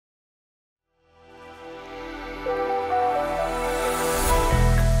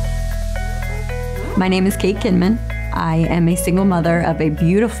My name is Kate Kinman. I am a single mother of a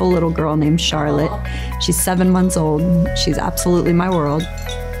beautiful little girl named Charlotte. She's 7 months old. She's absolutely my world.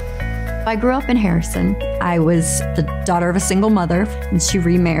 I grew up in Harrison. I was the daughter of a single mother, and she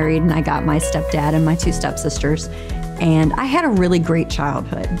remarried, and I got my stepdad and my 2 stepsisters, and I had a really great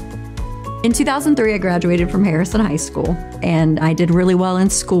childhood. In 2003, I graduated from Harrison High School, and I did really well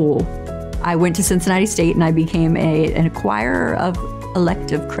in school. I went to Cincinnati State, and I became an acquirer of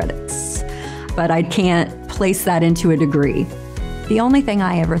elective credits, but I can't place that into a degree. The only thing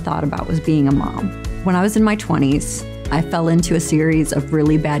I ever thought about was being a mom. When I was in my 20s, I fell into a series of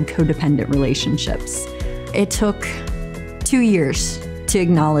really bad codependent relationships. It took 2 years to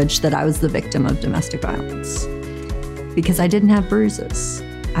acknowledge that I was the victim of domestic violence because I didn't have bruises.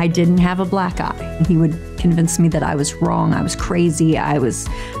 I didn't have a black eye. He would convince me that I was wrong, I was crazy, I was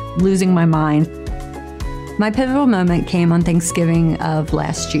losing my mind. My pivotal moment came on Thanksgiving of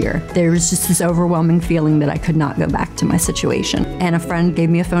last year. There was just this overwhelming feeling that I could not go back to my situation. And a friend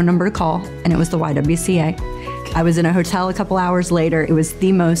gave me a phone number to call, and it was the YWCA. I was in a hotel a couple hours later. It was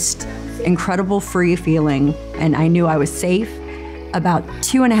the most incredible free feeling, and I knew I was safe. About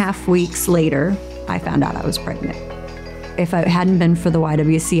 2.5 weeks later, I found out I was pregnant. If it hadn't been for the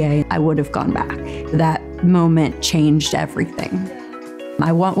YWCA, I would have gone back. That moment changed everything.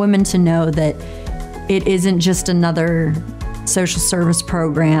 I want women to know that it isn't just another social service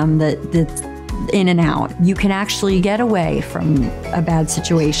program that's in and out. You can actually get away from a bad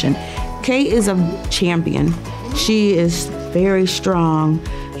situation. Kate is a champion. She is very strong.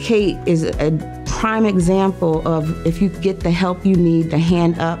 Kate is a prime example of if you get the help you need, the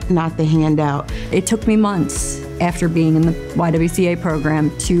hand up, not the hand out. It took me months after being in the YWCA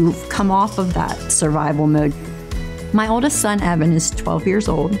program to come off of that survival mode. My oldest son, Evan, is 12 years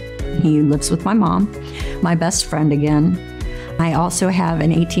old. He lives with my mom, my best friend again. I also have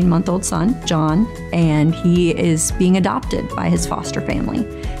an 18-month-old son, John, and he is being adopted by his foster family.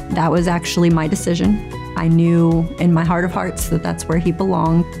 That was actually my decision. I knew in my heart of hearts that that's where he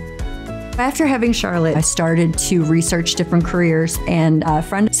belonged. After having Charlotte, I started to research different careers, and a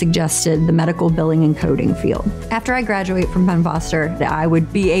friend suggested the medical billing and coding field. After I graduate from Penn Foster, I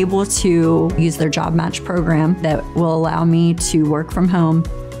would be able to use their job match program that will allow me to work from home.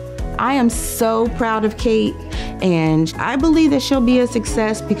 I am so proud of Kate, and I believe that she'll be a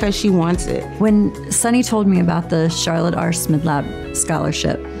success because she wants it. When Sonny told me about the Charlotte R. Schmidlapp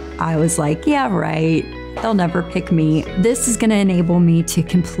scholarship, I was like, yeah, right. They'll never pick me. This is going to enable me to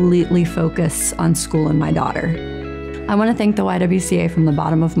completely focus on school and my daughter. I want to thank the YWCA from the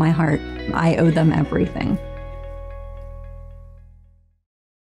bottom of my heart. I owe them everything.